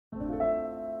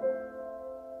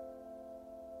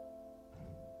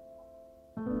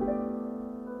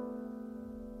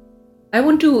I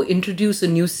want to introduce a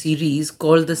new series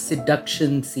called the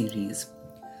Seduction series.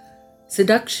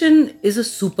 Seduction is a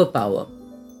superpower.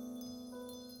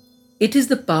 It is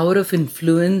the power of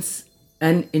influence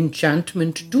and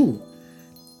enchantment too.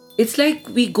 It's like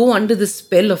we go under the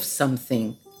spell of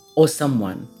something or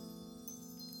someone.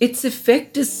 Its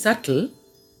effect is subtle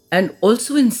and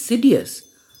also insidious,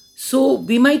 so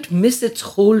we might miss its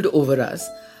hold over us,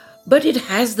 but it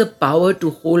has the power to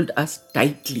hold us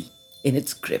tightly in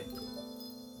its grip.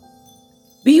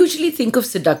 We usually think of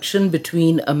seduction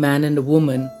between a man and a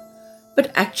woman,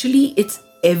 but actually it's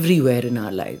everywhere in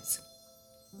our lives.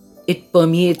 It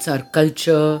permeates our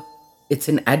culture, it's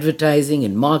in advertising,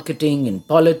 in marketing, in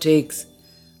politics.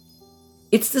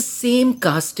 It's the same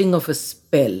casting of a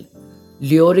spell,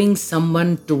 luring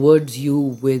someone towards you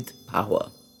with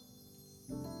power.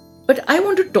 But I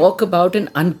want to talk about an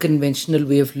unconventional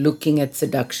way of looking at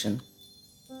seduction.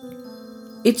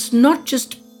 It's not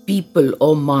just people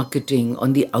or marketing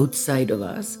on the outside of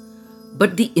us,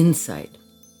 but the inside.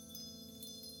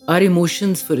 Our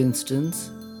emotions, for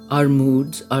instance, our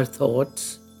moods, our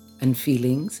thoughts and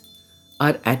feelings,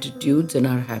 our attitudes and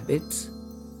our habits,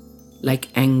 like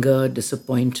anger,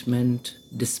 disappointment,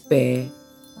 despair,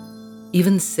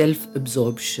 even self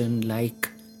absorption, like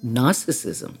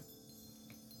narcissism.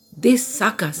 They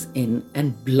suck us in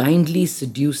and blindly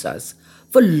seduce us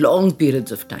for long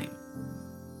periods of time.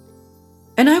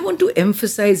 And I want to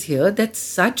emphasize here that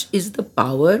such is the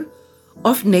power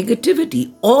of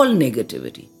negativity, all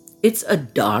negativity. It's a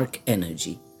dark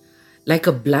energy, like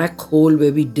a black hole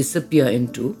where we disappear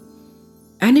into,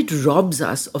 and it robs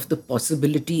us of the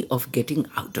possibility of getting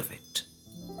out of it.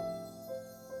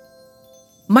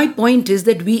 My point is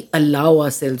that we allow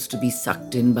ourselves to be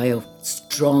sucked in by a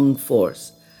strong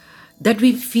force that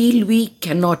we feel we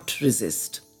cannot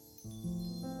resist.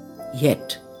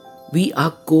 Yet, we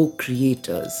are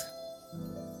co-creators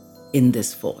in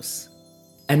this force,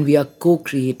 and we are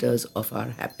co-creators of our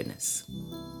happiness.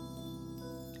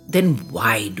 Then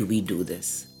why do we do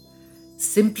this?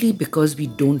 Simply because we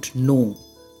don't know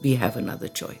we have another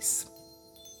choice.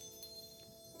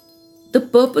 The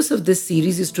purpose of this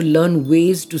series is to learn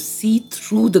ways to see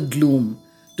through the gloom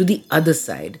to the other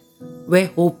side where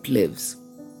hope lives.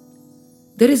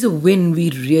 There is a win we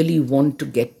really want to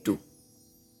get to.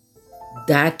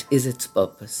 That is its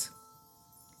purpose.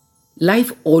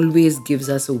 Life always gives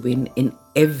us a win in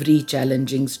every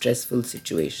challenging, stressful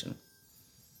situation.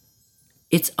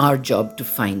 It's our job to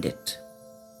find it.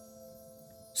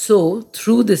 So,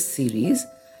 through this series,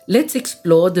 let's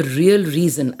explore the real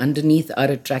reason underneath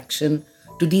our attraction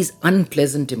to these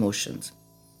unpleasant emotions,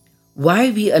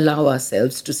 why we allow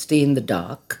ourselves to stay in the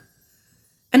dark,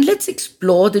 and let's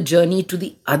explore the journey to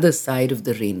the other side of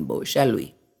the rainbow, shall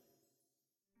we?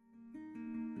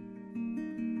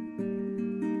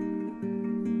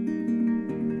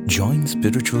 Join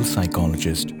spiritual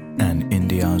psychologist and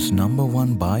India's number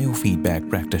one biofeedback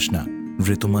practitioner,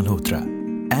 Ritu Malhotra,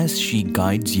 as she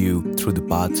guides you through the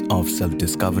paths of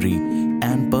self-discovery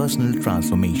and personal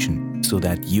transformation so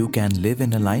that you can live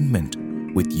in alignment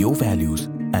with your values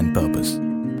and purpose.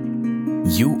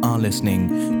 You are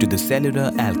listening to the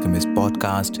Cellular Alchemist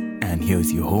podcast, and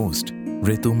here's your host,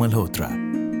 Ritu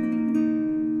Malhotra.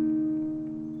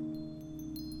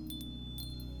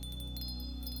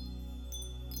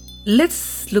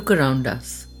 Let's look around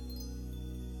us.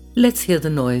 Let's hear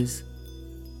the noise.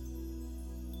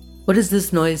 What is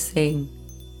this noise saying?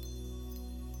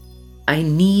 I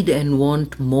need and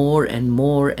want more and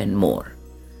more and more.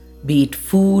 Be it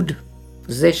food,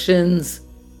 possessions,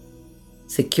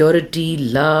 security,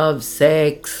 love,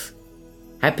 sex,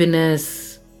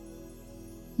 happiness,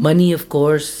 money, of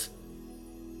course,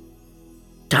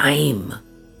 time,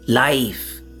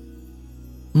 life,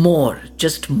 more,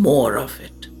 just more of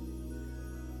it.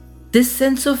 This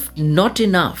sense of not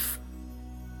enough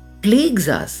plagues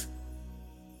us.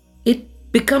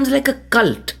 It becomes like a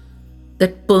cult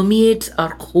that permeates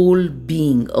our whole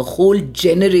being. A whole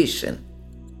generation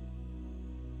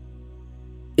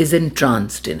is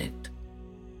entranced in it.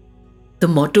 The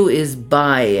motto is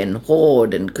buy and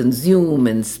hoard and consume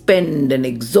and spend and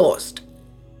exhaust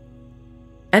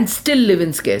and still live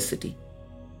in scarcity.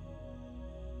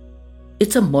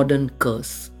 It's a modern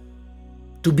curse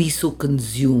to be so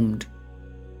consumed,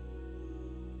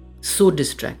 so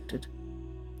distracted,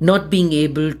 not being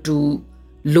able to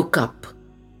look up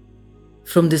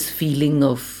from this feeling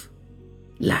of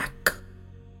lack.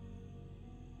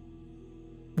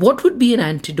 What would be an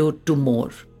antidote to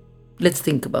more? Let's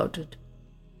think about it.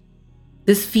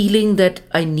 This feeling that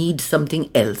I need something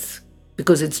else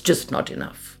because it's just not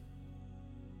enough.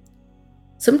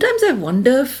 Sometimes I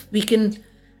wonder if we can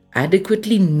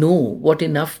adequately know what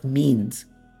enough means.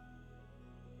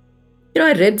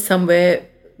 I read somewhere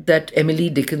that Emily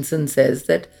Dickinson says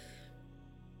that,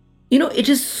 it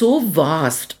is so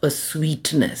vast a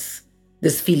sweetness,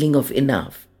 this feeling of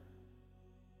enough.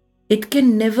 It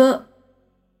can never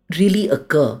really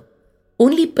occur,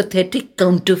 only pathetic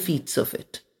counterfeits of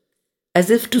it, as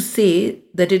if to say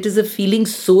that it is a feeling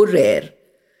so rare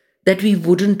that we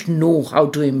wouldn't know how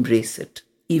to embrace it,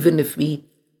 even if we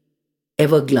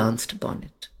ever glanced upon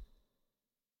it.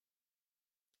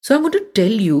 So, I want to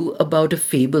tell you about a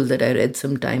fable that I read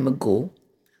some time ago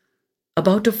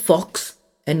about a fox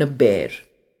and a bear.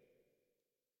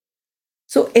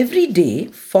 So, every day,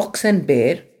 fox and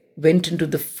bear went into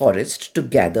the forest to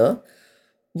gather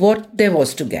what there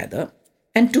was to gather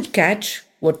and to catch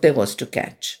what there was to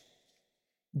catch.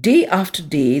 Day after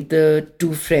day, the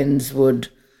two friends would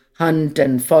hunt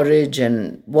and forage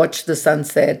and watch the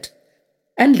sunset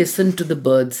and listen to the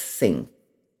birds sing.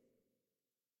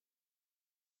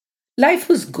 Life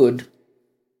was good,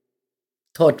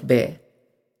 thought Bear,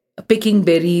 picking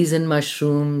berries and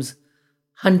mushrooms,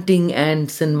 hunting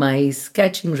ants and mice,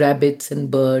 catching rabbits and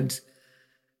birds,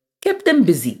 kept them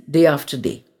busy day after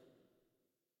day.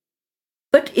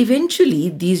 But eventually,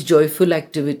 these joyful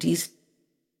activities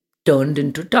turned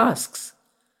into tasks,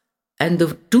 and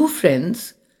the two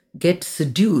friends get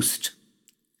seduced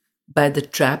by the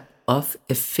trap of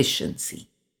efficiency,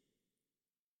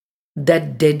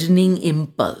 that deadening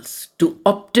impulse to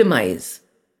optimize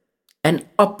and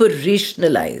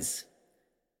operationalize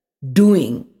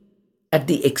doing at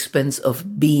the expense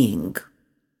of being.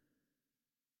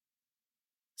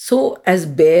 So, as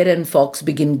bear and fox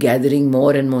begin gathering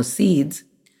more and more seeds,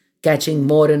 catching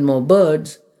more and more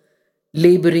birds,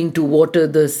 laboring to water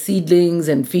the seedlings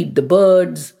and feed the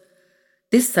birds,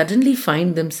 they suddenly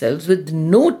find themselves with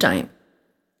no time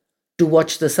to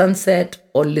watch the sunset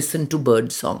or listen to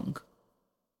bird song.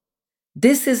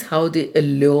 This is how the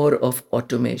allure of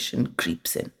automation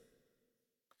creeps in.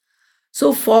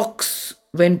 So Fox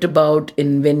went about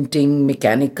inventing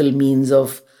mechanical means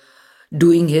of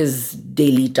doing his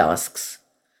daily tasks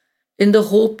in the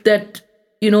hope that,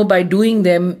 by doing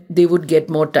them, they would get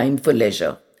more time for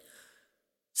leisure.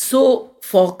 So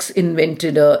Fox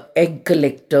invented a egg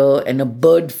collector and a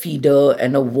bird feeder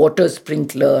and a water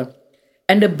sprinkler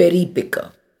and a berry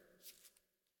picker.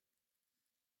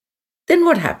 Then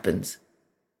what happens?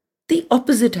 The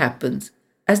opposite happens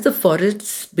as the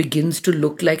forest begins to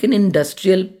look like an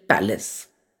industrial palace.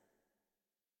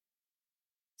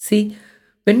 See,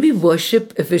 when we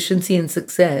worship efficiency and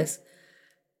success,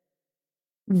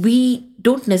 we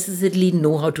don't necessarily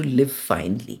know how to live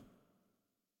finely.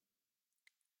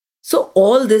 So,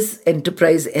 all this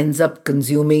enterprise ends up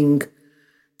consuming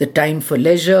the time for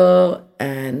leisure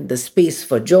and the space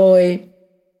for joy,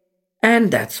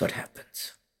 and that's what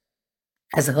happens.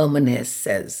 As Herman Hesse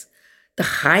says, the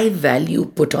high value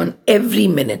put on every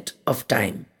minute of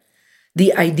time,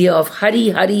 the idea of hurry,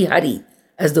 hurry, hurry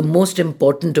as the most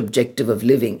important objective of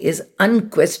living is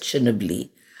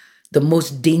unquestionably the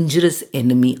most dangerous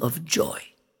enemy of joy.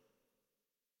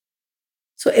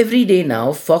 So every day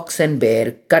now, Fox and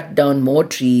Bear cut down more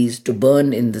trees to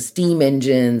burn in the steam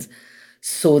engines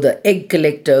so the egg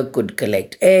collector could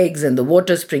collect eggs and the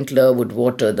water sprinkler would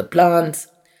water the plants.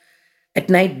 At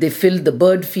night, they filled the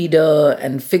bird feeder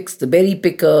and fixed the berry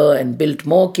picker and built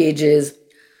more cages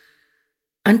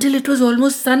until it was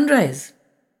almost sunrise.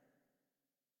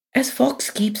 As Fox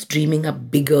keeps dreaming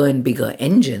up bigger and bigger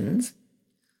engines,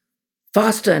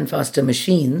 faster and faster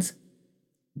machines,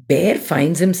 Bear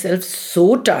finds himself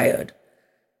so tired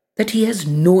that he has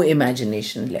no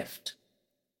imagination left.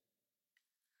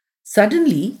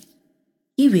 Suddenly,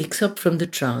 he wakes up from the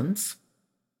trance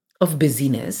of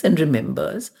busyness and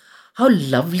remembers how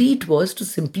lovely it was to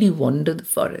simply wander the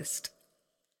forest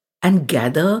and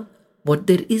gather what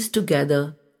there is to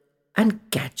gather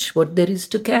and catch what there is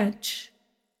to catch.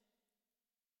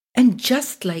 And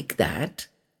just like that,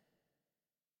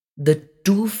 the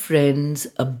two friends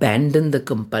abandon the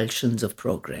compulsions of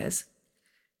progress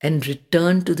and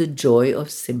return to the joy of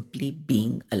simply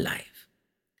being alive.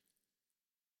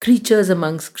 Creatures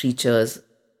amongst creatures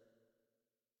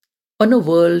on a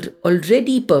world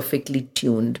already perfectly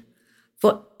tuned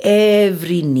for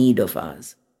every need of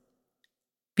ours.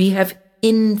 We have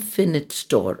infinite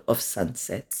store of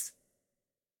sunsets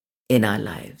in our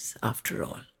lives, after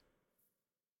all.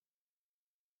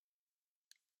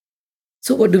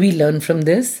 So, what do we learn from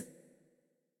this?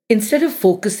 Instead of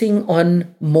focusing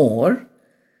on more,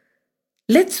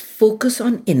 let's focus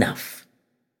on enough.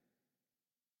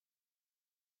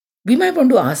 We might want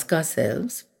to ask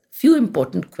ourselves a few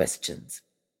important questions.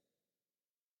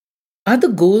 Are the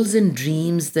goals and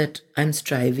dreams that I'm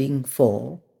striving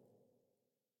for,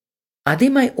 are they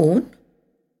my own?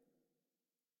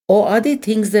 Or are they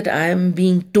things that I am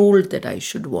being told that I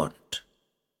should want?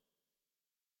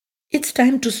 It's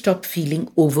time to stop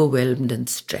feeling overwhelmed and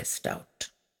stressed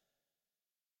out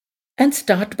and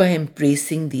start by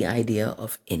embracing the idea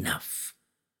of enough.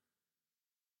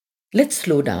 Let's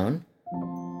slow down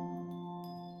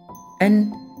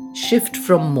and shift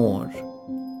from more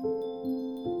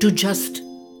to just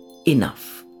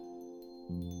enough.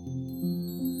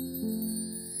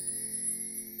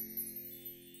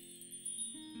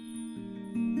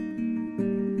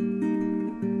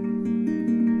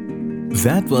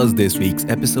 That was this week's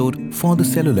episode for the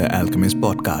Cellular Alchemist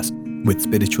podcast with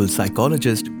spiritual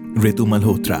psychologist Ritu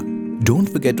Malhotra. Don't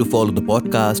forget to follow the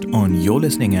podcast on your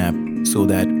listening app so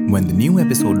that when the new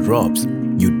episode drops,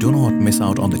 you do not miss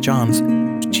out on the chance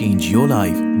to change your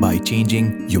life by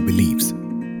changing your beliefs.